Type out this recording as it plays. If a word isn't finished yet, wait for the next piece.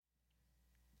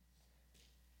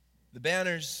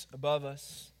banners above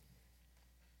us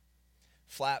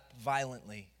flap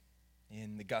violently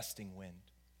in the gusting wind.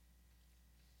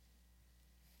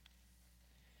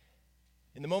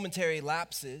 In the momentary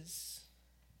lapses,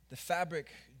 the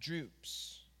fabric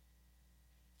droops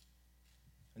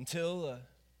until a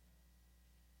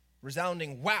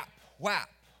resounding whap, whap,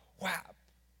 whap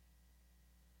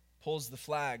pulls the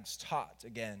flags taut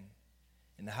again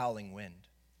in the howling wind.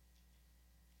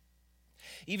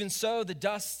 Even so, the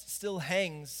dust still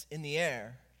hangs in the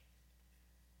air,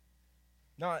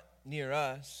 not near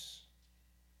us,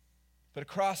 but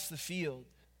across the field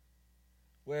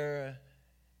where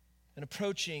an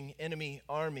approaching enemy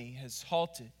army has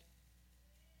halted.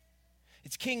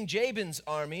 It's King Jabin's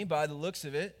army, by the looks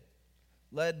of it,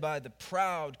 led by the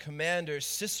proud commander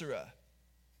Sisera,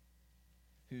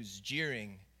 who's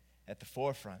jeering at the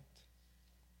forefront.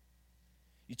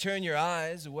 You turn your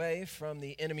eyes away from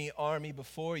the enemy army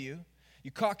before you.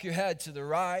 You cock your head to the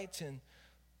right and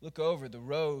look over the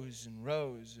rows and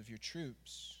rows of your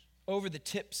troops, over the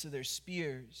tips of their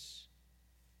spears,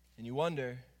 and you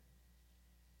wonder,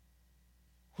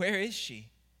 where is she?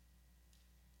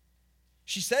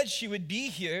 She said she would be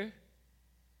here,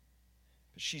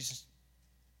 but she's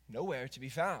nowhere to be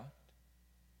found.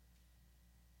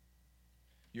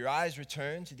 Your eyes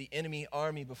return to the enemy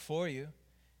army before you,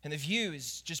 and the view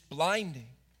is just blinding.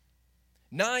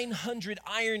 900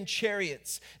 iron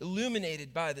chariots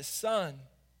illuminated by the sun.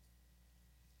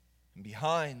 And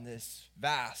behind this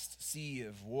vast sea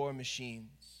of war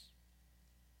machines,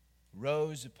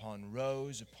 rows upon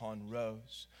rows upon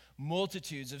rows,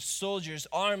 multitudes of soldiers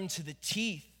armed to the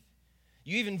teeth.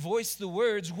 You even voice the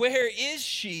words, "Where is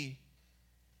she?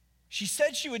 She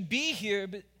said she would be here,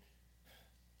 but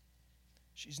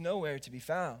she's nowhere to be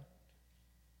found."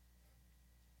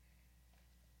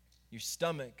 Your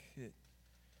stomach, it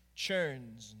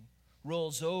churns and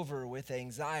rolls over with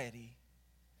anxiety.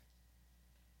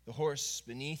 The horse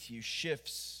beneath you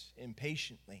shifts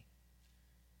impatiently.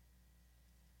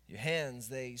 Your hands,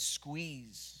 they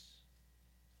squeeze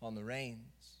on the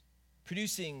reins,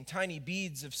 producing tiny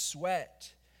beads of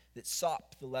sweat that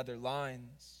sop the leather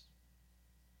lines.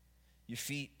 Your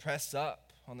feet press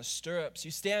up on the stirrups.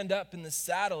 You stand up in the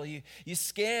saddle. You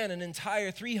scan an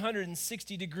entire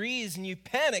 360 degrees and you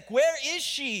panic. Where is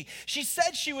she? She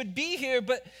said she would be here,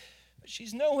 but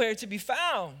she's nowhere to be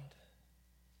found.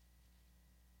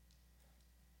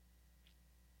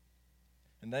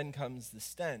 And then comes the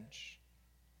stench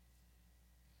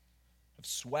of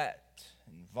sweat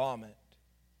and vomit.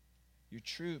 Your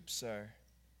troops are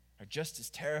just as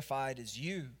terrified as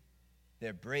you,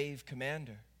 their brave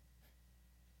commander.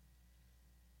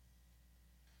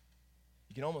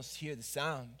 You can almost hear the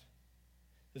sound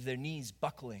of their knees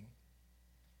buckling,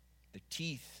 their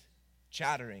teeth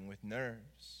chattering with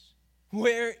nerves.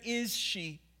 Where is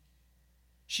she?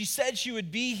 She said she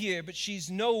would be here, but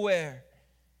she's nowhere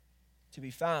to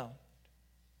be found.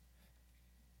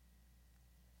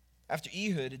 After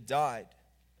Ehud had died,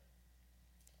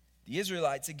 the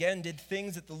Israelites again did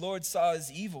things that the Lord saw as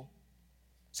evil.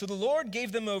 So the Lord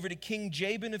gave them over to King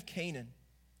Jabin of Canaan,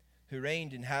 who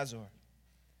reigned in Hazor.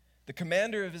 The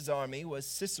commander of his army was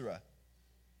Sisera,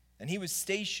 and he was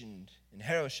stationed in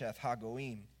Harosheth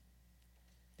Hagoim.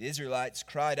 The Israelites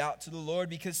cried out to the Lord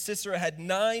because Sisera had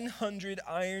 900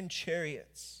 iron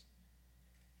chariots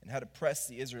and had oppressed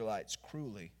the Israelites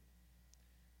cruelly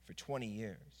for 20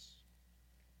 years.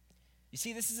 You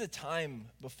see, this is a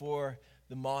time before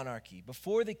the monarchy,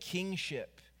 before the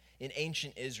kingship in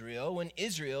ancient Israel, when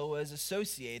Israel was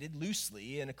associated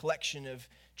loosely in a collection of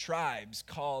tribes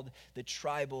called the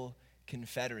Tribal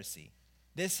Confederacy.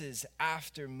 This is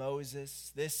after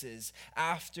Moses. This is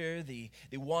after the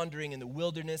wandering in the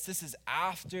wilderness. This is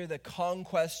after the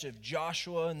conquest of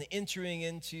Joshua and the entering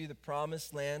into the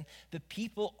promised land. The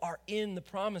people are in the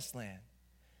promised land,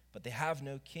 but they have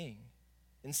no king.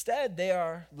 Instead, they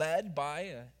are led by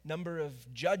a number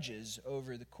of judges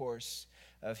over the course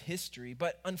of history.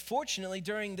 But unfortunately,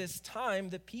 during this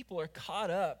time, the people are caught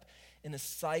up in a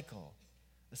cycle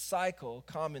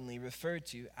commonly referred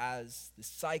to as the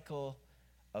cycle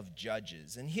of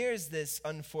judges. And here's this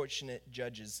unfortunate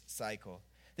judges cycle.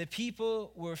 The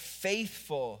people were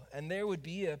faithful, and there would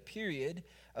be a period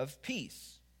of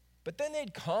peace. But then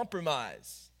they'd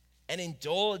compromise and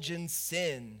indulge in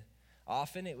sin.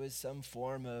 Often it was some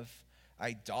form of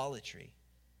idolatry.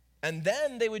 And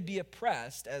then they would be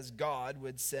oppressed as God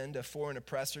would send a foreign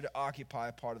oppressor to occupy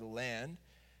a part of the land.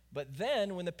 But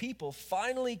then when the people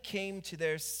finally came to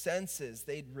their senses,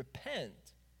 they'd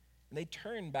repent and they'd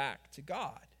turn back to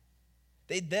God.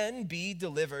 They'd then be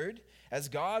delivered as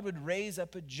God would raise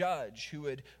up a judge who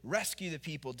would rescue the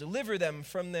people, deliver them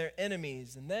from their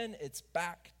enemies, and then it's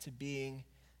back to being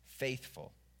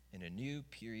faithful in a new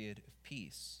period of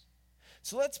peace.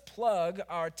 So let's plug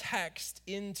our text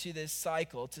into this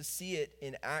cycle to see it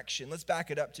in action. Let's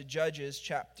back it up to Judges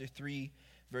chapter 3,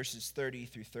 verses 30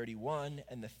 through 31,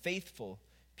 and the faithful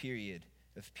period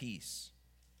of peace.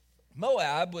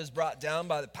 Moab was brought down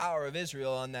by the power of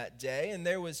Israel on that day, and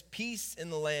there was peace in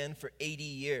the land for 80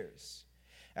 years.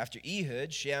 After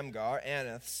Ehud, Shamgar,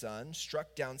 Anath's son,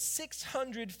 struck down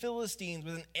 600 Philistines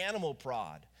with an animal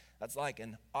prod. That's like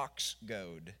an ox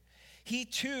goad. He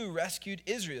too rescued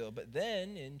Israel, but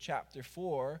then in chapter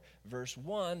 4, verse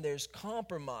 1, there's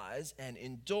compromise and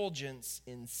indulgence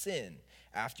in sin.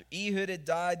 After Ehud had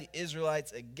died, the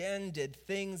Israelites again did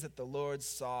things that the Lord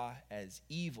saw as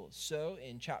evil. So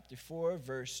in chapter 4,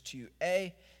 verse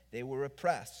 2a, they were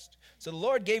oppressed. So the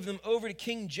Lord gave them over to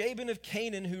King Jabin of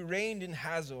Canaan, who reigned in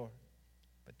Hazor.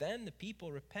 But then the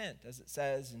people repent, as it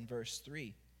says in verse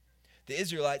 3. The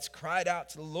Israelites cried out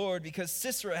to the Lord because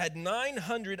Sisera had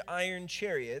 900 iron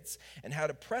chariots and had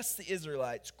oppressed the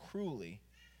Israelites cruelly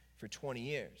for 20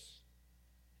 years.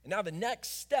 And now the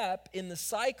next step in the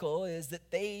cycle is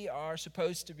that they are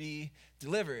supposed to be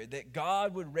delivered, that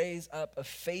God would raise up a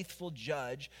faithful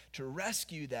judge to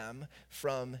rescue them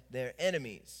from their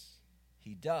enemies.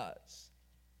 He does.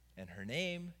 And her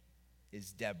name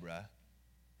is Deborah,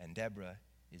 and Deborah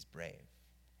is brave.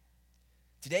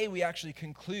 Today, we actually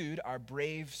conclude our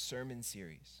Brave sermon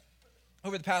series.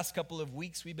 Over the past couple of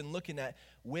weeks, we've been looking at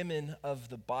women of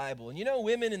the Bible. And you know,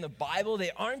 women in the Bible, they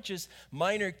aren't just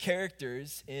minor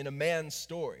characters in a man's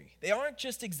story. They aren't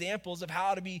just examples of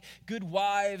how to be good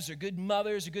wives or good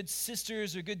mothers or good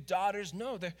sisters or good daughters.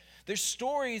 No, their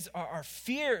stories are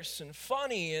fierce and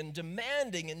funny and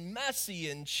demanding and messy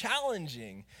and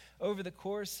challenging. Over the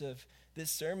course of this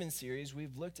sermon series,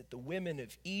 we've looked at the women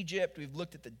of Egypt. We've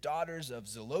looked at the daughters of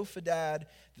Zelophehad,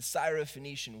 the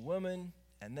Syrophoenician woman.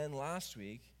 And then last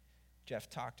week, Jeff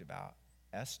talked about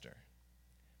Esther.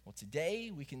 Well, today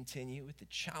we continue with the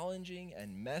challenging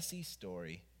and messy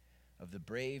story of the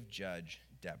brave judge,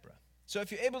 Deborah. So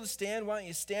if you're able to stand, why don't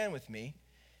you stand with me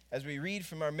as we read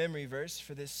from our memory verse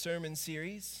for this sermon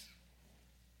series.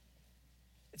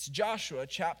 It's Joshua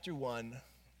chapter 1,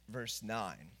 verse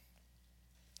 9.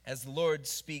 As the Lord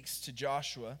speaks to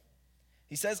Joshua,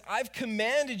 he says, "I've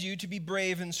commanded you to be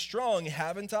brave and strong,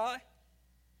 haven't I?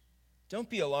 Don't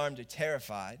be alarmed or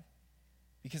terrified,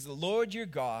 because the Lord your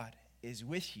God is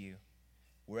with you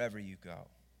wherever you go."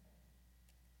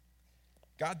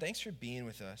 God, thanks for being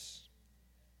with us.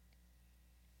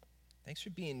 Thanks for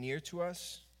being near to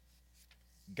us,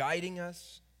 guiding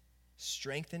us,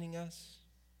 strengthening us.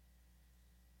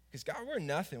 Because God, we're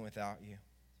nothing without you.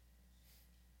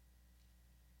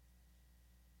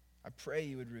 I pray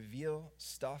you would reveal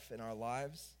stuff in our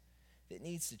lives that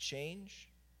needs to change,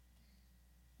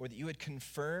 or that you would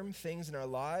confirm things in our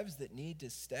lives that need to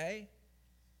stay.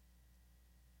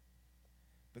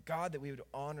 But God, that we would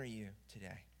honor you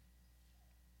today.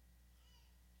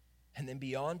 And then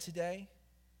beyond today,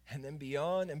 and then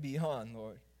beyond and beyond,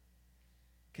 Lord.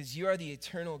 Because you are the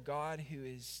eternal God who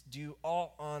is due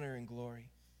all honor and glory.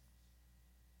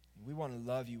 And we want to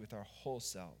love you with our whole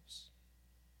selves.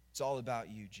 It's all about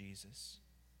you, Jesus.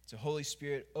 So Holy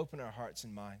Spirit, open our hearts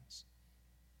and minds.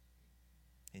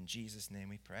 In Jesus' name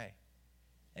we pray.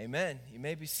 Amen. You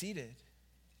may be seated.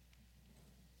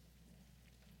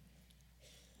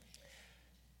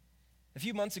 A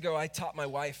few months ago, I taught my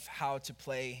wife how to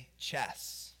play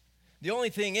chess. The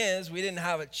only thing is, we didn't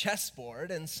have a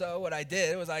chessboard, and so what I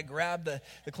did was I grabbed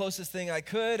the closest thing I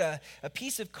could, a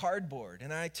piece of cardboard,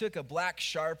 and I took a black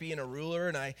Sharpie and a ruler,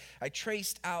 and I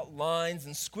traced out lines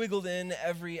and squiggled in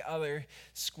every other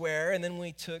square, and then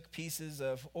we took pieces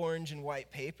of orange and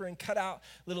white paper and cut out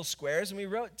little squares, and we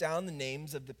wrote down the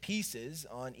names of the pieces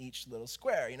on each little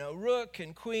square. You know, rook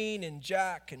and queen and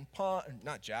jack and pawn,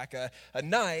 not jack, a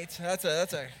knight.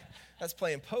 That's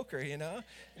playing poker, you know?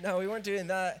 No, we weren't doing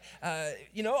that.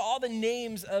 All the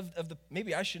names of the,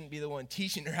 maybe I shouldn't be the one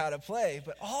teaching her how to play,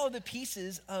 but all the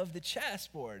pieces of the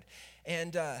chessboard.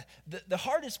 And the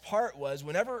hardest part was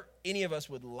whenever any of us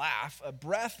would laugh, a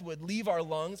breath would leave our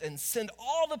lungs and send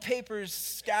all the papers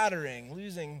scattering,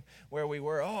 losing where we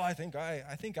were. Oh, I think I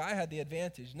had the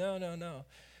advantage. No.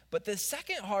 But the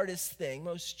second hardest thing,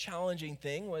 most challenging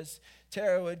thing was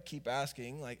Tara would keep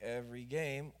asking, like every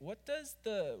game, what does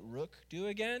the rook do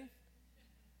again?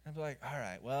 I'd be like, all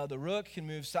right, well, the rook can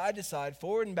move side to side,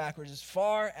 forward and backwards as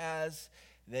far as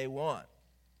they want.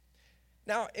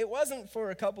 Now, it wasn't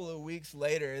for a couple of weeks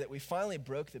later that we finally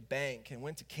broke the bank and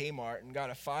went to Kmart and got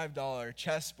a $5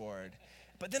 chessboard.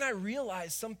 But then I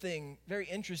realized something very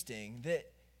interesting,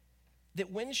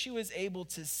 that when she was able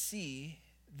to see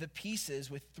the pieces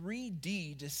with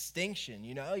 3D distinction,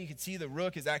 you could see the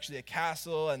rook is actually a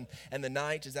castle and the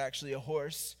knight is actually a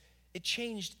horse. It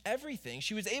changed everything.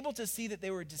 She was able to see that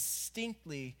they were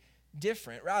distinctly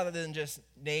different rather than just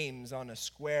names on a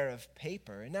square of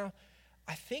paper. And now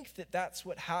I think that that's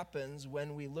what happens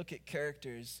when we look at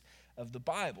characters of the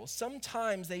Bible.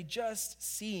 Sometimes they just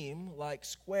seem like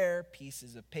square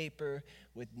pieces of paper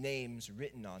with names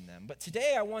written on them. But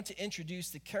today I want to introduce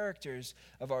the characters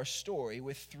of our story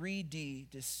with 3D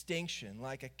distinction,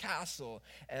 like a castle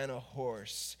and a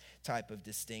horse type of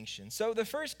distinction. So the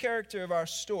first character of our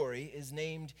story is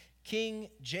named King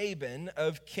Jabin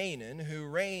of Canaan, who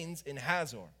reigns in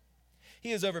Hazor.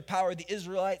 He has overpowered the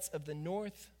Israelites of the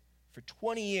north for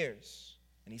 20 years,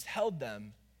 and he's held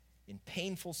them in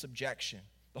painful subjection.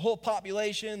 The whole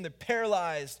population, they're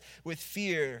paralyzed with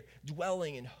fear,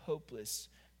 dwelling in hopeless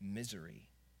misery.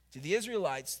 To the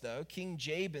Israelites, though, King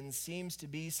Jabin seems to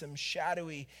be some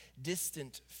shadowy,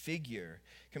 distant figure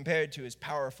compared to his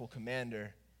powerful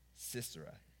commander,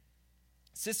 Sisera.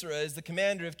 Sisera is the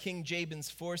commander of King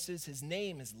Jabin's forces. His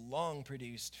name has long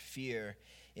produced fear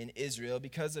in Israel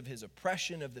because of his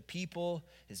oppression of the people,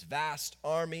 his vast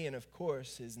army, and of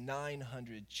course, his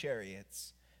 900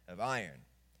 chariots of iron.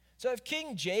 So if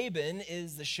King Jabin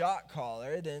is the shot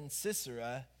caller, then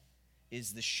Sisera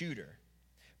is the shooter.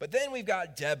 But then we've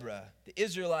got Deborah, the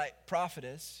Israelite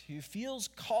prophetess, who feels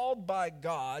called by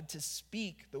God to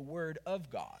speak the word of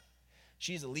God.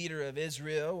 She's a leader of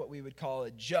Israel, what we would call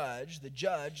a judge, the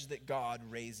judge that God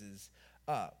raises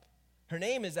up. Her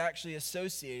name is actually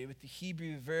associated with the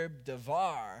Hebrew verb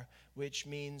davar, which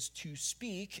means to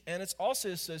speak, and it's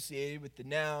also associated with the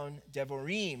noun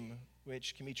devorim,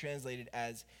 which can be translated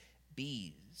as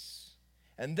bees.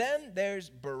 And then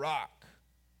there's Barak,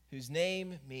 whose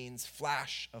name means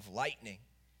flash of lightning.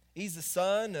 He's the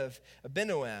son of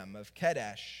Abinoam of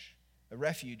Kedesh, a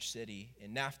refuge city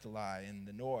in Naphtali in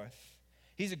the north.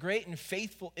 He's a great and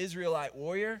faithful Israelite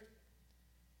warrior,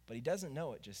 but he doesn't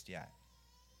know it just yet.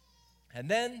 And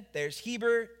then there's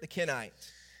Heber the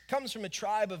Kenite. Comes from a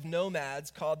tribe of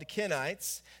nomads called the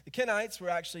Kenites. The Kenites were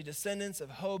actually descendants of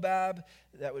Hobab,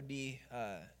 that would be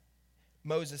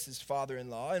Moses'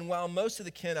 father-in-law. And while most of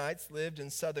the Kenites lived in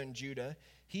southern Judah,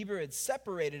 Heber had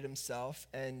separated himself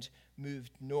and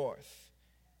moved north.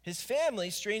 His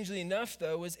family, strangely enough,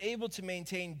 though, was able to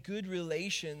maintain good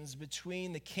relations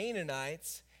between the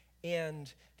Canaanites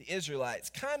and the Israelites,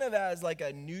 kind of as like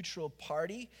a neutral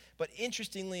party. But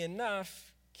interestingly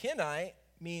enough, Kenite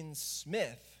means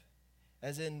smith,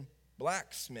 as in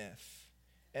blacksmith.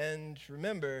 And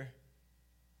remember,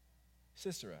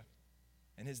 Sisera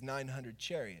and his 900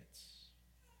 chariots.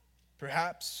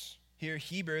 Perhaps here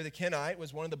Heber the Kenite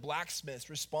was one of the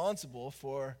blacksmiths responsible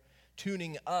for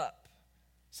tuning up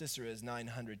Sisera's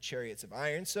 900 chariots of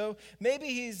iron. So maybe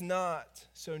he's not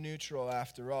so neutral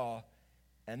after all.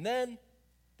 And then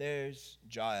there's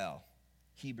Jael,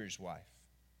 Heber's wife.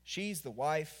 She's the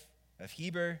wife of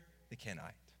Heber the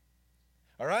Kenite.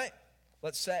 All right,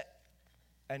 let's set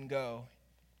and go.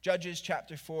 Judges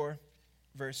chapter 4,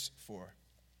 verse 4.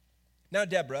 Now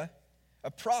Deborah,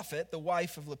 a prophet, the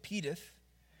wife of Lapidith,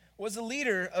 was a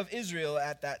leader of Israel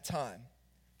at that time.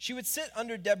 She would sit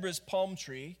under Deborah's palm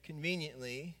tree,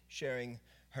 conveniently sharing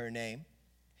her name,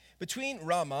 between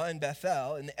Ramah and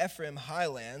Bethel in the Ephraim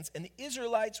highlands, and the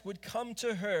Israelites would come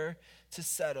to her to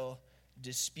settle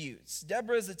disputes.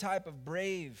 Deborah is the type of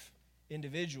brave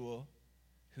individual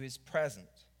who is present.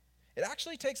 It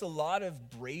actually takes a lot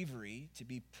of bravery to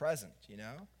be present,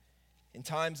 in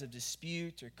times of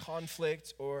dispute or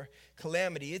conflict or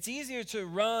calamity. It's easier to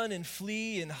run and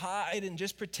flee and hide and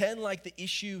just pretend like the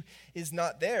issue is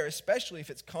not there, especially if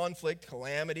it's conflict,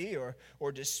 calamity,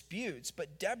 or disputes.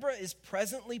 But Deborah is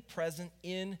presently present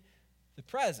in the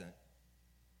present.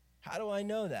 How do I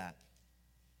know that?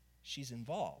 She's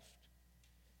involved.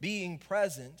 Being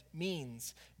present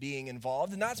means being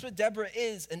involved, and that's what Deborah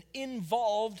is, an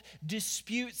involved,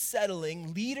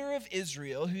 dispute-settling leader of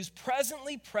Israel who's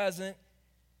presently present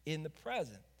in the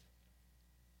present.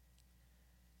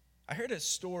 I heard a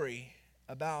story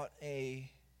about a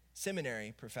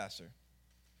seminary professor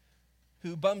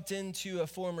who bumped into a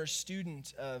former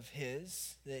student of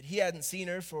his that he hadn't seen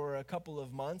her for a couple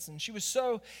of months, and she was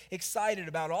so excited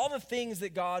about all the things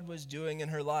that God was doing in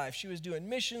her life. She was doing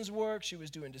missions work, she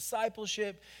was doing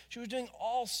discipleship, she was doing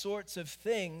all sorts of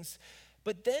things.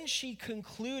 But then she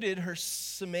concluded her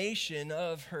summation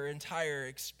of her entire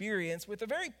experience with a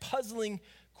very puzzling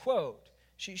quote.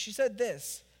 She said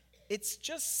this: "It's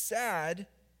just sad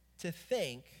to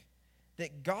think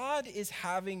that God is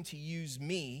having to use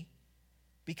me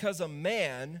because a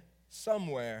man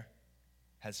somewhere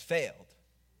has failed.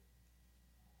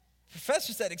 The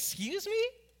professor said, excuse me?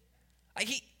 Like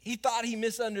he thought he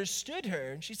misunderstood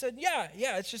her. And she said, yeah,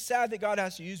 it's just sad that God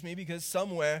has to use me because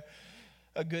somewhere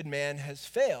a good man has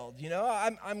failed. You know,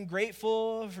 I'm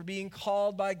grateful for being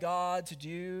called by God to do,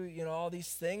 you know, all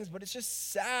these things, but it's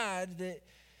just sad that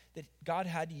God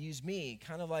had to use me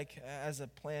kind of like as a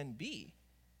plan B.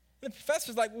 And the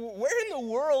professor's like, well, where in the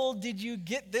world did you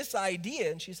get this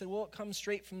idea? And she said, well, it comes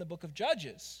straight from the book of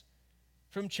Judges,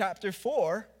 from chapter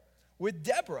 4 with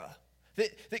Deborah.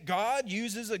 That God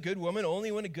uses a good woman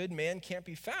only when a good man can't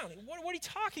be found. What are you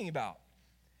talking about?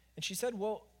 And she said,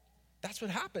 well, that's what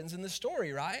happens in the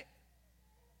story, right?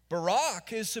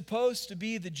 Barak is supposed to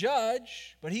be the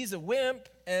judge, but he's a wimp,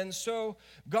 and so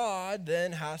God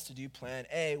then has to do plan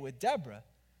A with Deborah.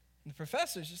 And the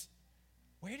professor's just,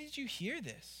 where did you hear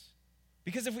this?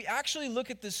 Because if we actually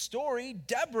look at this story,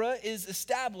 Deborah is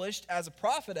established as a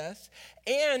prophetess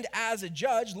and as a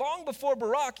judge long before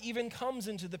Barak even comes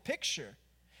into the picture.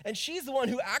 And she's the one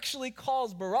who actually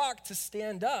calls Barak to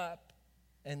stand up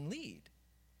and lead.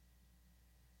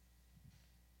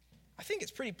 I think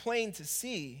it's pretty plain to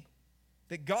see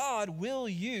that God will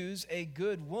use a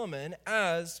good woman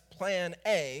as plan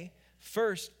A,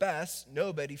 first best,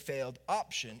 nobody failed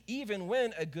option, even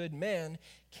when a good man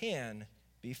can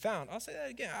be found. I'll say that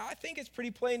again. I think it's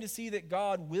pretty plain to see that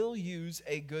God will use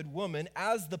a good woman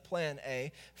as the plan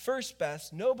A, first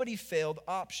best, nobody failed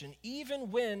option, even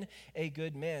when a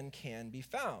good man can be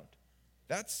found.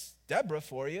 That's Deborah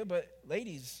for you, but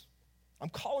ladies, I'm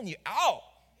calling you out.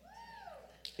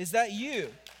 Is that you?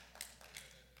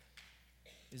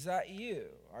 Is that you?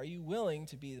 Are you willing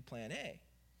to be the plan A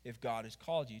if God has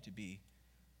called you to be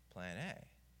plan A?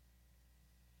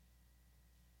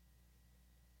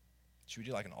 Should we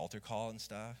do like an altar call and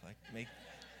stuff? Like make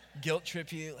guilt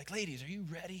trip you? Like, ladies, are you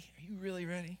ready? Are you really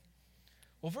ready?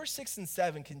 Well, verse 6 and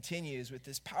 7 continues with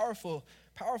this powerful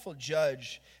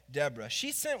judge, Deborah.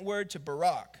 She sent word to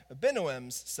Barak,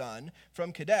 Abinoam's son,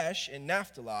 from Kadesh in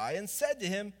Naphtali, and said to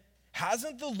him,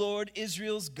 hasn't the Lord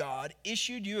Israel's God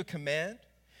issued you a command?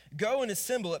 Go and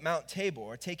assemble at Mount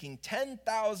Tabor, taking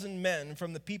 10,000 men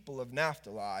from the people of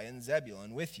Naphtali and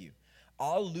Zebulun with you.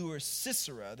 I'll lure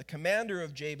Sisera, the commander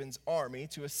of Jabin's army,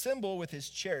 to assemble with his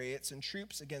chariots and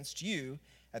troops against you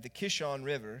at the Kishon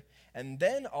River, and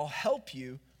then I'll help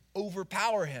you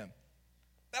overpower him.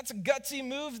 That's a gutsy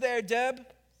move there, Deb.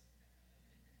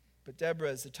 But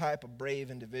Deborah is the type of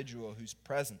brave individual who's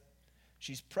present.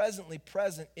 She's presently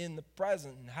present in the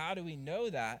present. And how do we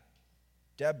know that?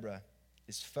 Deborah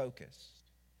is focused.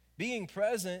 Being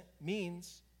present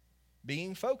means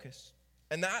being focused.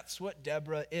 And that's what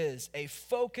Deborah is, a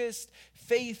focused,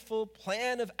 faithful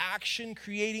plan of action,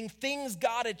 creating things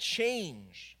gotta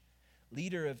change.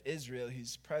 Leader of Israel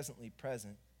who's presently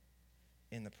present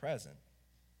in the present.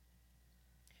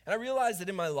 And I realize that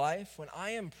in my life, when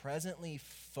I am presently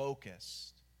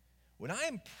focused, and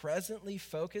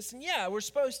yeah, we're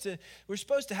supposed to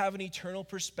have an eternal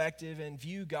perspective and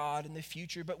view God in the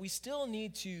future, but we still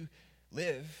need to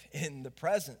live in the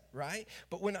present, right?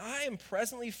 But when I am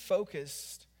presently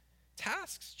focused,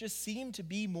 tasks just seem to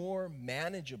be more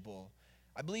manageable.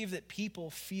 I believe that people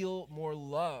feel more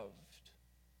loved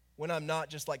when I'm not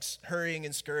just like hurrying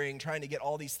and scurrying, trying to get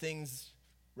all these things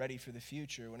ready for the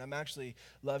future. When I'm actually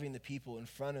loving the people in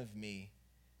front of me,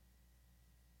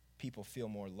 people feel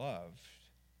more loved.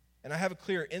 And I have a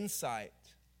clear insight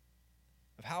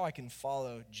of how I can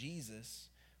follow Jesus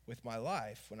with my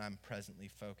life when I'm presently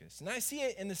focused. And I see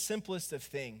it in the simplest of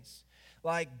things,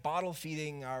 like bottle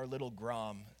feeding our little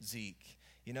Grom, Zeke.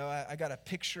 You know, I got a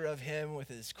picture of him with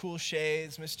his cool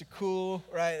shades, Mr. Cool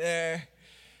right there.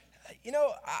 You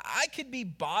know, I could be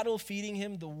bottle feeding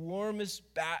him the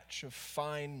warmest batch of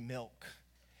fine milk.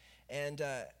 And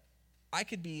I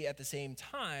could be at the same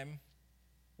time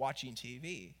watching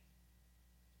TV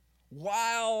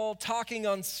while talking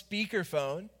on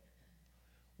speakerphone,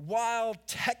 while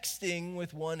texting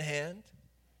with one hand,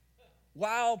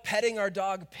 while petting our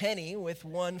dog Penny with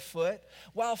one foot,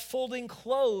 while folding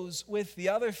clothes with the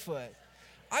other foot.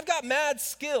 I've got mad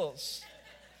skills.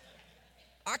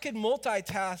 I could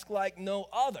multitask like no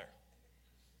other.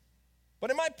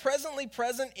 But am I presently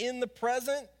present in the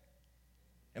present?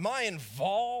 Am I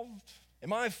involved?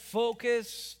 Am I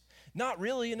focused? Not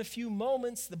really. In a few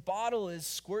moments, the bottle is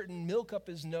squirting milk up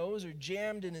his nose or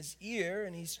jammed in his ear,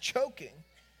 and he's choking.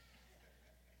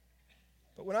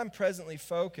 But when I'm presently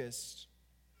focused,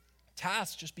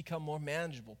 tasks just become more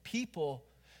manageable. People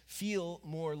feel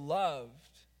more loved.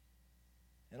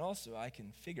 And also, I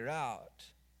can figure out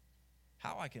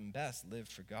how I can best live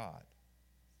for God.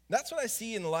 That's what I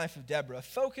see in the life of Deborah.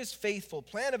 Focused, faithful,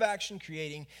 plan of action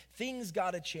creating, things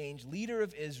got to change, leader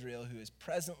of Israel who is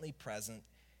presently present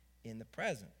in the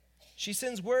present. She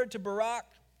sends word to Barak,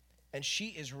 and she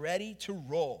is ready to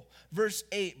roll. Verse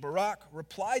 8, Barak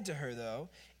replied to her, though,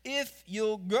 if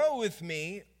you'll go with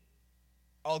me,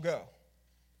 I'll go.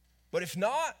 But if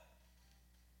not,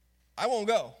 I won't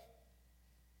go.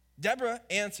 Deborah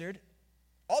answered,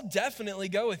 I'll definitely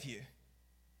go with you.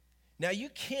 Now, you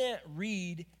can't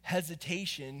read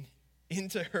hesitation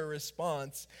into her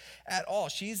response at all.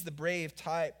 She's the brave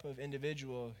type of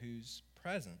individual who's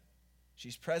present.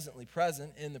 She's presently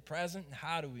present in the present. And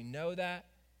how do we know that?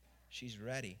 She's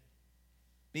ready.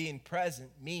 Being present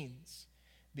means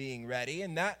being ready,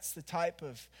 and that's the type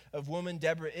of woman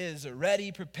Deborah is, a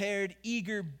ready, prepared,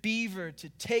 eager beaver to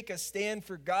take a stand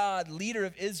for God, leader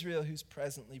of Israel who's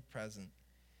presently present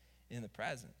in the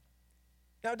present.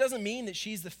 Now, it doesn't mean that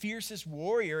she's the fiercest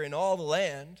warrior in all the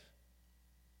land.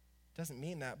 It doesn't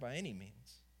mean that by any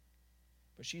means.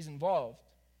 But she's involved,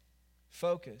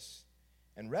 focused,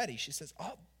 and ready. She says,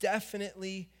 I'll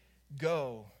definitely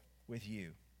go with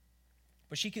you.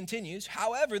 But she continues,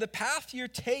 however, the path you're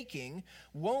taking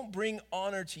won't bring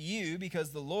honor to you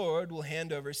because the Lord will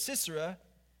hand over Sisera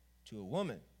to a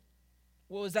woman.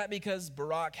 Well, is that because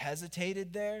Barak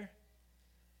hesitated there?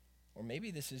 Or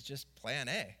maybe this is just plan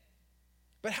A.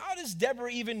 But how does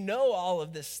Deborah even know all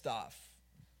of this stuff?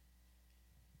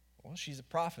 Well, she's a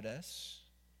prophetess,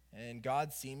 and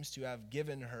God seems to have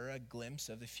given her a glimpse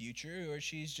of the future, or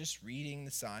she's just reading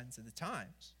the signs of the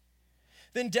times.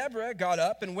 Then Deborah got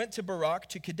up and went to Barak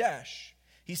to Kadesh.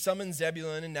 He summoned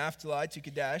Zebulun and Naphtali to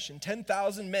Kadesh, and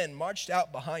 10,000 men marched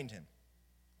out behind him.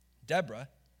 Deborah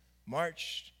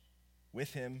marched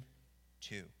with him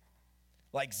too.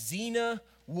 Like Xena,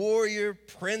 warrior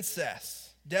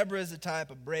princess, Deborah is the type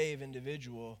of brave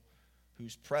individual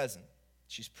who's present.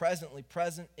 She's presently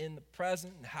present in the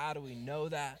present, and how do we know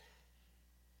that?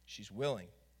 She's willing.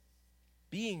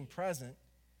 Being present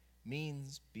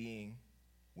means being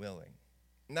willing.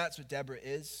 And that's what Deborah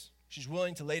is. She's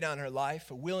willing to lay down her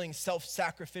life, a willing,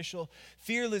 self-sacrificial,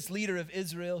 fearless leader of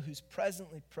Israel who's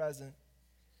presently present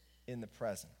in the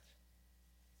present.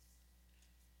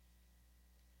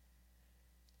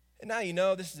 And now you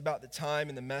know this is about the time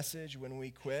in the message when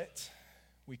we quit.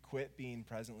 We quit being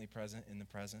presently present in the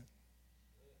present.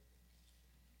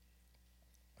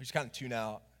 We just kind of tune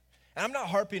out. And I'm not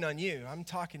harping on you. I'm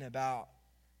talking about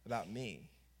me.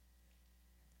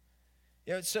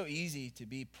 You know, it's so easy to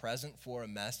be present for a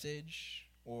message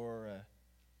or a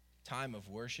time of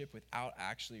worship without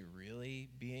actually really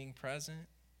being present,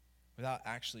 without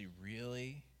actually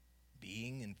really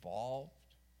being involved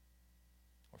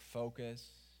or focused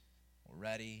or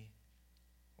ready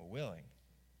or willing.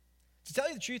 To tell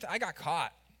you the truth, I got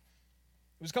caught.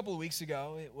 It was a couple of weeks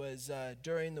ago. It was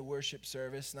during the worship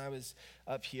service, and I was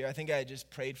up here. I think I had just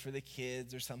prayed for the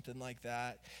kids or something like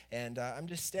that. And I'm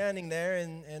just standing there,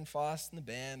 and Foss and the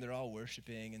band, they're all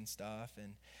worshiping and stuff.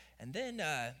 And then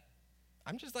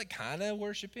I'm just like kind of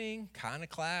worshiping, kind of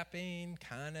clapping,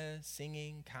 kind of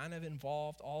singing, kind of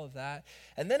involved, all of that.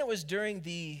 And then it was during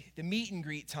the meet and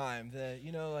greet time,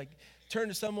 like turn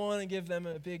to someone and give them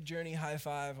a big journey high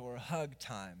five or a hug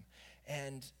time.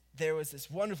 And there was this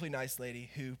wonderfully nice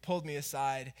lady who pulled me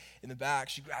aside in the back.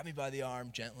 She grabbed me by the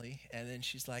arm gently, and then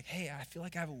she's like, hey, I feel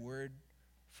like I have a word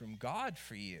from God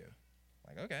for you.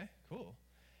 I'm like, okay, cool.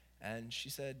 And she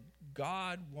said,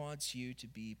 God wants you to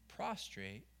be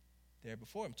prostrate there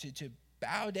before him, to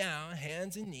bow down,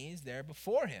 hands and knees there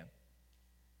before him.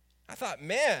 I thought,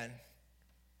 man,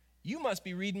 you must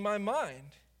be reading my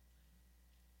mind,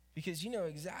 because you know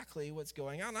exactly what's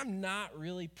going on. I'm not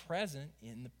really present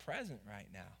in the present right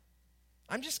now.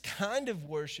 I'm just kind of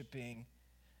worshiping.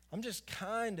 I'm just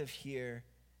kind of here,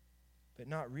 but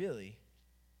not really.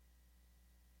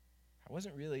 I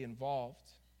wasn't really involved,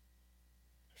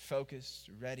 focused,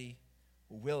 ready,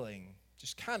 willing,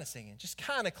 just kind of singing, just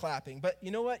kind of clapping. But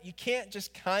you know what? You can't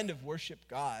just kind of worship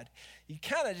God. You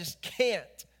kind of just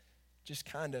can't just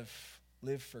kind of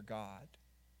live for God.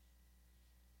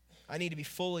 I need to be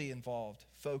fully involved,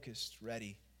 focused,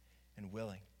 ready, and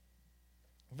willing.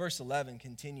 Verse 11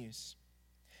 continues.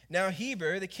 Now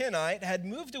Heber, the Kenite, had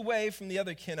moved away from the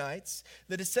other Kenites,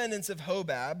 the descendants of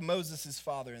Hobab, Moses'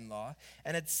 father-in-law,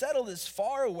 and had settled as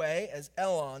far away as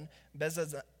Elon,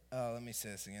 let me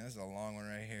say this again. This is a long one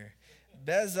right here.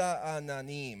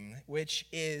 Bezananim, which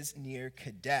is near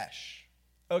Kadesh.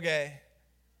 Okay,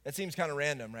 that seems kind of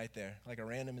random right there, like a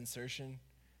random insertion,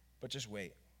 but just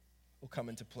wait. will come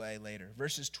into play later.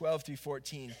 Verses 12 through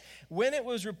 14. When it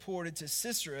was reported to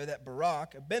Sisera that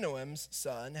Barak, Abinoam's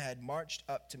son, had marched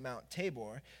up to Mount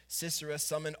Tabor, Sisera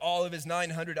summoned all of his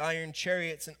 900 iron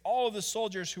chariots and all of the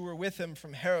soldiers who were with him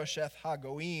from Harosheth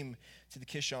Hagoim to the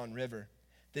Kishon River.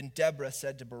 Then Deborah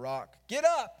said to Barak, "Get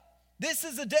up! This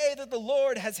is the day that the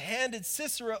Lord has handed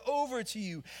Sisera over to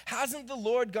you. Hasn't the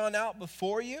Lord gone out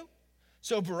before you?"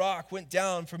 So Barak went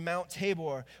down from Mount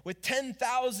Tabor with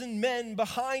 10,000 men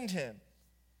behind him.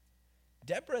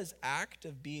 Deborah's act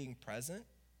of being present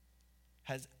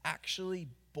has actually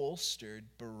bolstered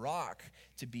Barak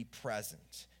to be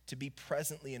present, to be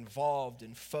presently involved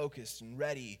and focused and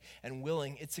ready and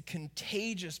willing. It's a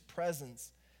contagious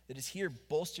presence that is here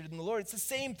bolstered in the Lord. It's the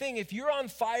same thing. If you're on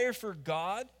fire for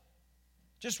God,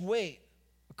 just wait.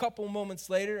 A couple moments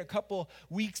later, a couple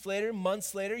weeks later,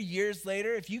 months later, years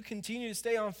later, if you continue to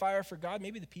stay on fire for God,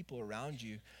 maybe the people around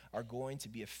you are going to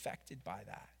be affected by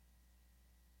that.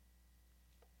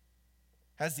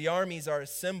 As the armies are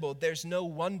assembled, there's no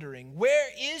wondering, where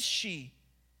is she?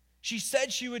 She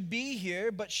said she would be here,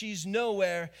 but she's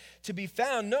nowhere to be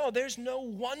found. No, there's no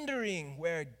wondering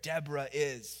where Deborah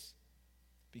is,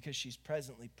 because she's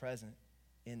presently present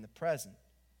in the present.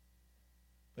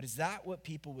 But is that what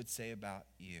people would say about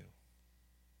you?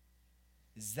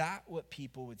 Is that what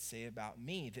people would say about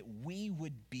me? That we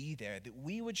would be there, that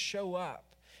we would show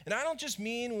up. And I don't just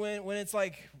mean when it's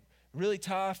like really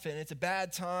tough and it's a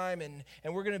bad time and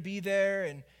we're going to be there.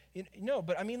 And no,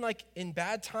 but I mean like in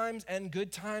bad times and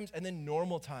good times and then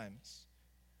normal times.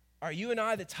 Are you and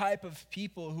I the type of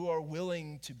people who are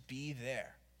willing to be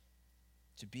there?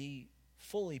 To be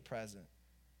fully present,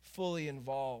 fully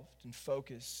involved and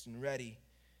focused and ready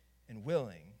and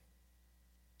willing?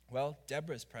 Well,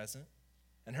 Deborah's present,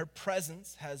 and her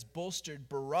presence has bolstered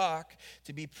Barak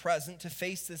to be present to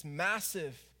face this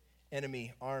massive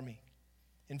enemy army.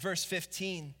 In verse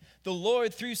 15, the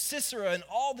Lord threw Sisera and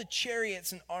all the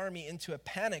chariots and army into a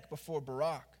panic before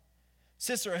Barak.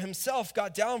 Sisera himself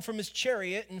got down from his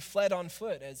chariot and fled on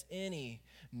foot, as any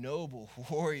noble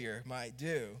warrior might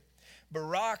do.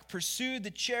 Barak pursued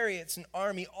the chariots and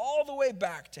army all the way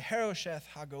back to Harosheth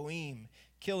Hagoim,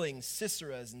 killing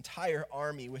Sisera's entire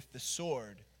army with the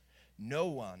sword. No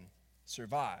one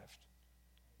survived.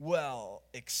 Well,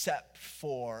 except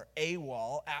for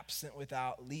AWOL, absent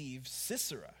without leave,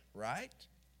 Sisera, right?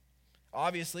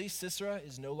 Obviously, Sisera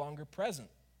is no longer present.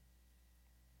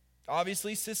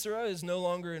 Obviously, Sisera is no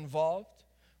longer involved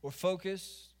or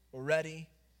focused or ready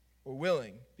or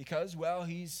willing because, well,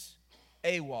 he's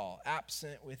AWOL,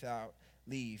 absent without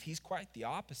leave. He's quite the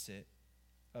opposite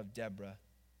of Deborah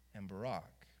and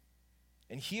Barak.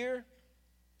 And here,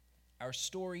 our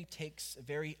story takes a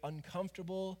very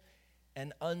uncomfortable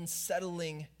and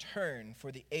unsettling turn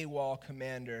for the AWOL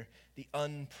commander, the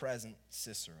unpresent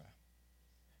Sisera.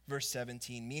 Verse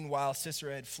 17, meanwhile,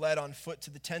 Sisera had fled on foot to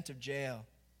the tent of Jael,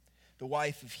 the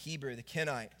wife of Heber the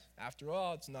Kenite. After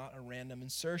all, it's not a random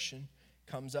insertion.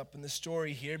 Comes up in the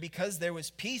story here because there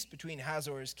was peace between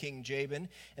Hazor's king Jabin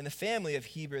and the family of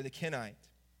Heber the Kenite.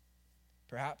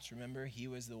 Perhaps, remember, he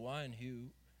was the one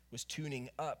who was tuning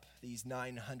up these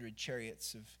 900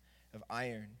 chariots of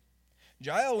iron.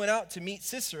 Jael went out to meet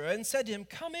Sisera and said to him,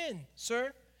 "Come in,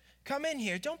 sir. Come in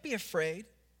here. Don't be afraid."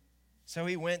 So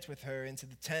he went with her into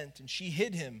the tent, and she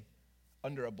hid him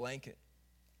under a blanket.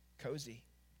 Cozy.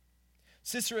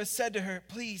 Sisera said to her,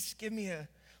 "Please give me a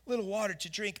little water to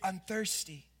drink. I'm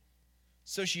thirsty."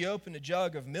 So she opened a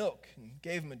jug of milk and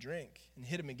gave him a drink and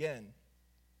hid him again.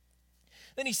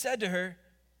 Then he said to her,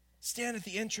 "Stand at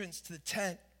the entrance to the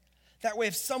tent. That way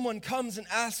if someone comes and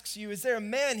asks you, 'Is there a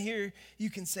man here?' you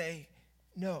can say,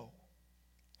 'No.'"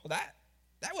 Well,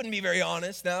 that wouldn't be very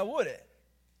honest now, would it?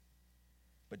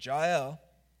 But Jael,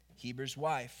 Heber's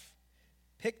wife,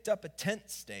 picked up a tent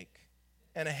stake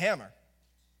and a hammer.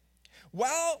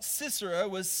 While Sisera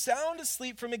was sound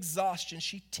asleep from exhaustion,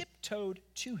 she tiptoed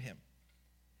to him.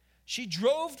 She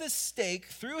drove the stake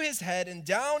through his head and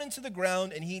down into the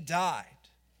ground, and he died.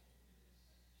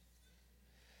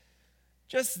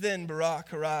 Just then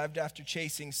Barak arrived after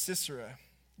chasing Sisera.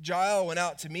 Jael went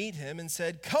out to meet him and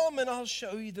said, "Come and I'll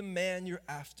show you the man you're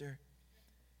after."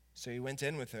 So he went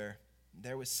in with her.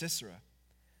 There was Sisera,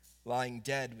 lying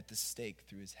dead with the stake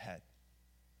through his head.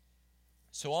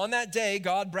 So on that day,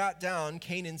 God brought down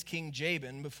Canaan's king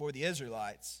Jabin before the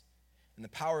Israelites, and the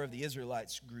power of the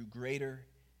Israelites grew greater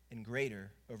and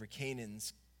greater over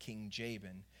Canaan's king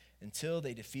Jabin until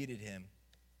they defeated him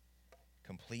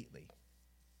completely.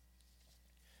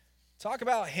 Talk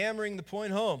about hammering the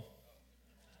point home.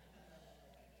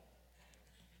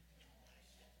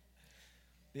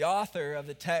 The author of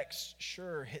the text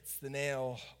sure hits the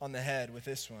nail on the head with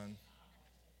this one.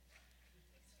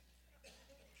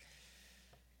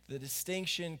 The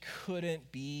distinction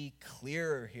couldn't be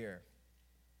clearer here.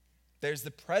 There's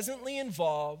the presently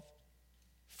involved,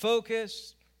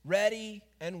 focused, ready,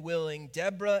 and willing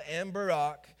Deborah and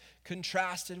Barak,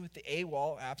 contrasted with the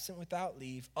AWOL, absent without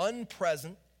leave,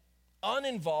 unpresent,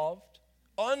 uninvolved,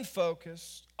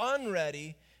 unfocused,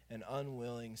 unready, and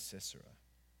unwilling Sisera.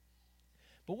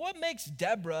 But what makes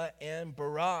Deborah and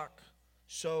Barak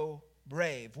so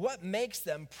brave? What makes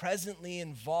them presently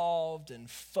involved and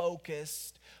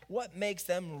focused? What makes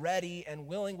them ready and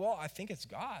willing? Well, I think it's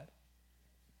God.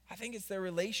 I think it's their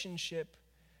relationship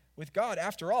with God.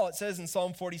 After all, it says in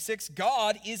Psalm 46,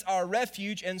 God is our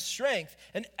refuge and strength,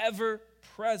 an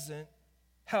ever-present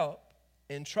help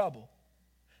in trouble.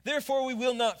 Therefore we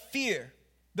will not fear,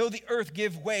 though the earth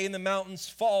give way and the mountains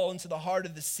fall into the heart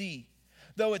of the sea,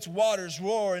 though its waters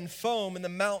roar and foam and the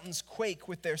mountains quake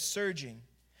with their surging.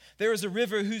 There is a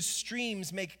river whose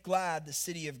streams make glad the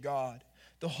city of God,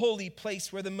 the holy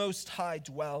place where the Most High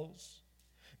dwells.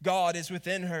 God is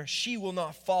within her, she will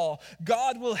not fall.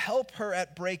 God will help her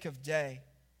at break of day.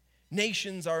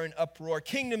 Nations are in uproar,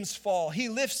 kingdoms fall. He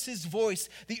lifts his voice,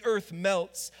 the earth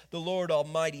melts. The Lord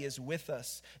Almighty is with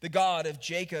us. The God of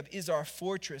Jacob is our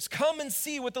fortress. Come and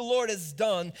see what the Lord has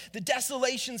done, the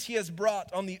desolations he has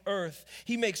brought on the earth.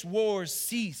 He makes wars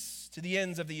cease to the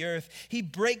ends of the earth. He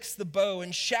breaks the bow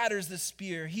and shatters the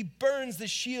spear. He burns the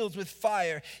shields with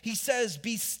fire. He says,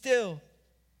 be still.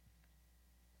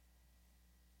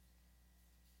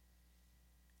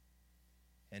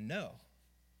 And know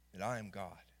that I am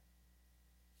God.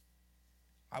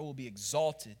 I will be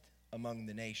exalted among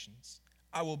the nations.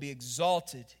 I will be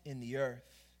exalted in the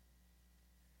earth.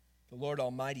 The Lord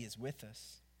Almighty is with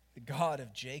us. The God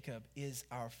of Jacob is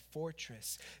our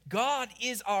fortress. God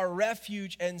is our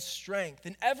refuge and strength,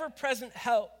 an ever-present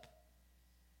help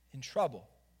in trouble.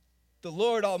 The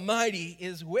Lord Almighty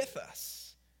is with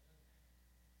us.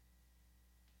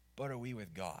 But are we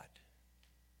with God?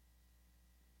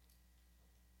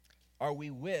 Are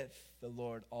we with the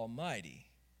Lord Almighty?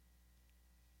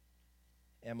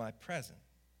 Am I present?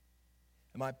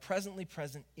 Am I presently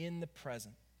present in the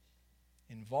present?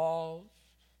 Involved,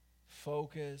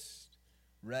 focused,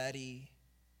 ready,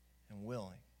 and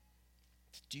willing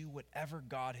to do whatever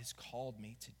God has called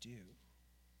me to do.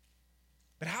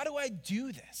 But how do I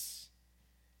do this?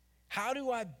 How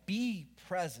do I be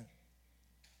present?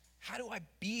 How do I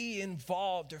be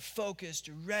involved or focused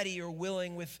or ready or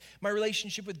willing with my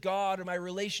relationship with God or my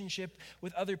relationship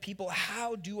with other people?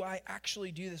 How do I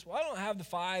actually do this? Well, I don't have the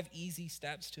 5 easy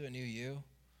steps to a new you.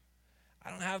 I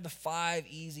don't have the 5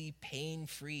 easy,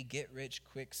 pain-free,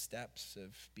 get-rich-quick steps of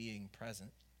being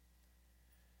present.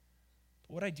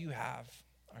 But what I do have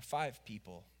are 5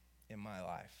 people in my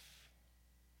life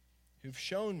who've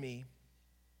shown me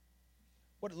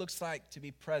what it looks like to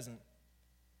be present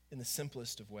in the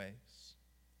simplest of ways.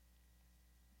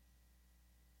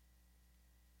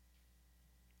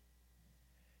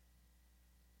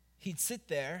 He'd sit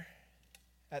there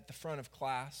at the front of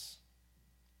class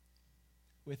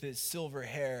with his silver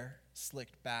hair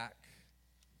slicked back,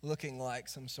 looking like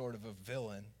some sort of a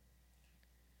villain.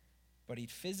 But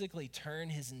he'd physically turn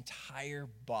his entire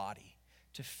body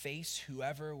to face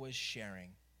whoever was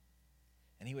sharing,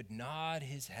 and he would nod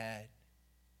his head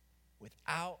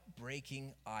without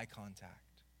breaking eye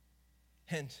contact.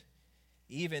 And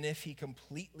even if he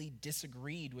completely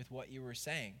disagreed with what you were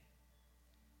saying,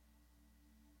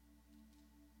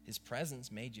 his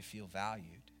presence made you feel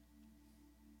valued.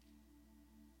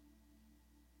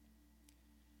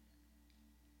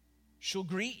 She'll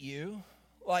greet you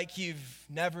like you've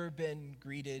never been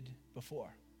greeted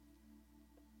before,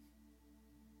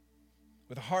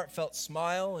 with a heartfelt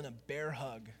smile and a bear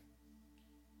hug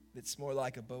that's more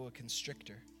like a boa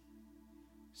constrictor,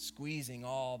 squeezing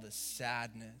all the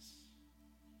sadness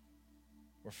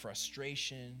or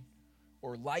frustration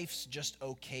or life's just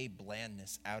okay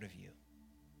blandness out of you.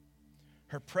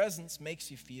 Her presence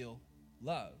makes you feel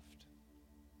loved.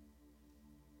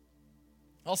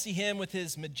 I'll see him with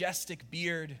his majestic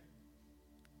beard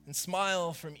and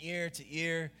smile from ear to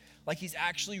ear like he's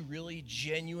actually really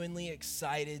genuinely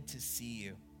excited to see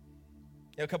you.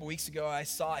 A couple weeks ago, I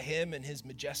saw him and his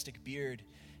majestic beard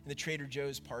in the Trader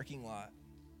Joe's parking lot.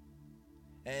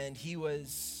 And he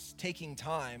was taking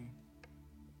time,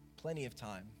 plenty of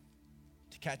time,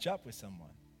 to catch up with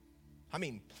someone. I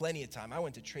mean, plenty of time. I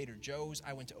went to Trader Joe's,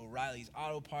 I went to O'Reilly's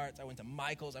Auto Parts, I went to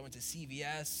Michael's, I went to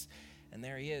CVS, and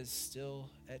there he is, still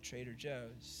at Trader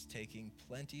Joe's, taking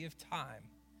plenty of time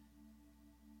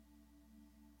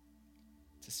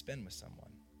to spend with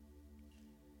someone.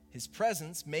 His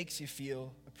presence makes you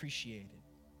feel appreciated.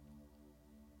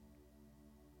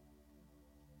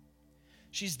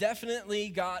 She's definitely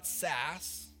got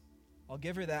sass. I'll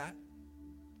give her that.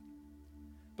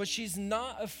 But she's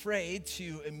not afraid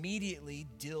to immediately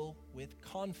deal with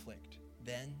conflict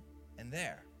then and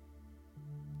there.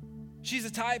 She's a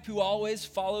type who always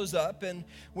follows up, and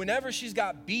whenever she's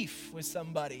got beef with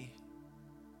somebody,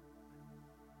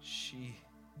 she's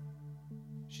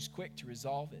quick to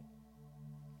resolve it.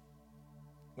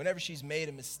 Whenever she's made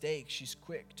a mistake, she's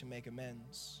quick to make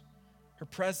amends. Her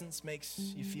presence makes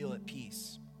you feel at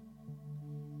peace.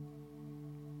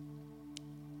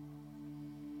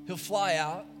 He'll fly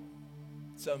out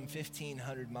some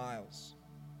 1,500 miles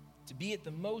to be at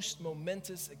the most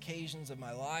momentous occasions of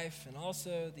my life and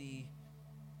also the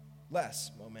less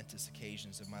momentous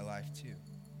occasions of my life too.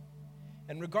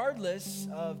 And regardless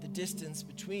of the distance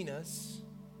between us,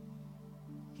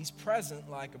 he's present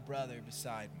like a brother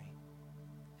beside me.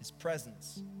 His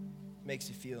presence makes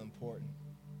you feel important.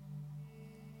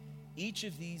 Each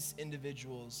of these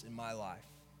individuals in my life,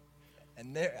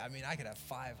 and I could have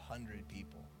 500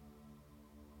 people,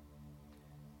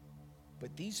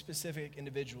 but these specific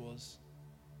individuals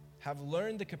have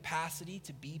learned the capacity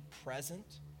to be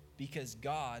present because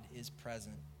God is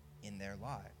present in their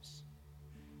lives.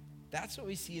 That's what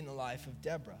we see in the life of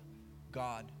Deborah,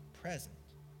 God present.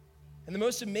 And the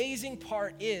most amazing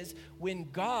part is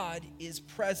when God is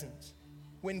present,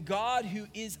 when God, who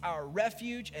is our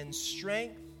refuge and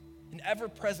strength, an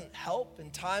ever-present help in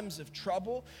times of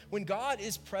trouble, when God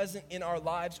is present in our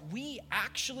lives, we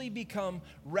actually become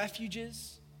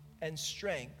refuges and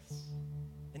strengths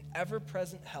and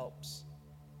ever-present helps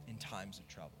in times of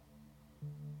trouble.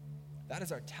 That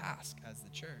is our task as the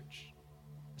church,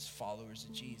 as followers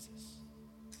of Jesus.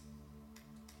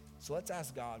 So let's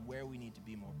ask God where we need to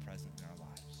be more present in our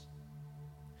lives.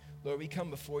 Lord, we come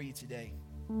before you today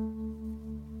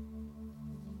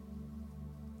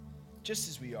just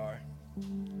as we are,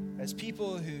 as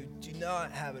people who do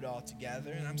not have it all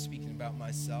together, and I'm speaking about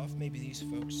myself. Maybe these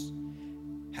folks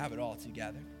have it all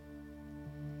together.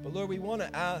 But Lord, we want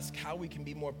to ask how we can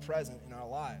be more present in our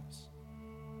lives.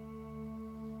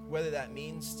 Whether that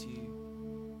means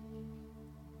to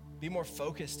be more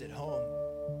focused at home,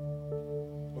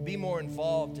 or be more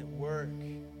involved at work,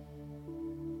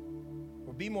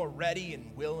 or be more ready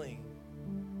and willing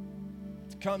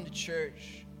to come to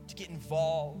church, to get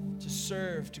involved, to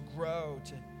serve, to grow,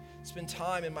 to spend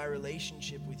time in my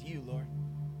relationship with you, Lord.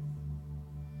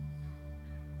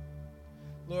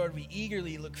 Lord, we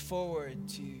eagerly look forward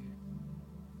to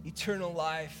eternal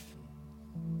life,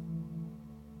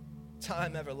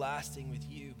 time everlasting with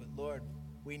you. But Lord,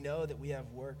 we know that we have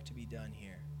work to be done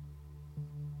here.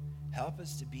 Help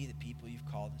us to be the people you've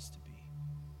called us to be.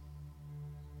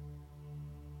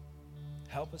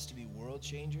 Help us to be world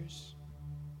changers.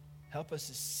 Help us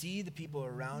to see the people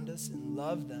around us and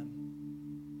love them.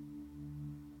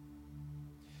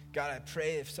 God, I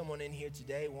pray if someone in here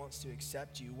today wants to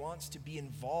accept you, wants to be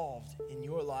involved in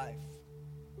your life,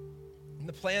 in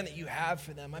the plan that you have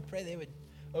for them, I pray they would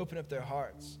open up their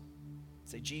hearts.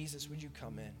 Say, Jesus, would you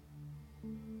come in?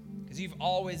 Because you've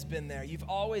always been there. You've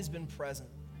always been present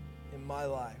in my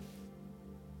life.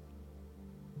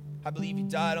 I believe you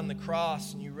died on the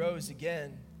cross and you rose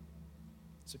again.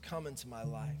 So come into my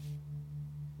life.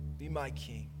 Be my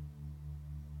king.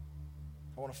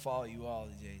 I want to follow you all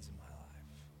the days of my life.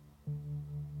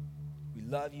 We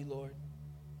love you, Lord,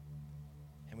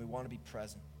 and we want to be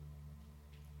present.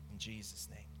 In Jesus'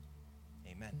 name,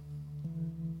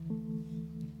 amen.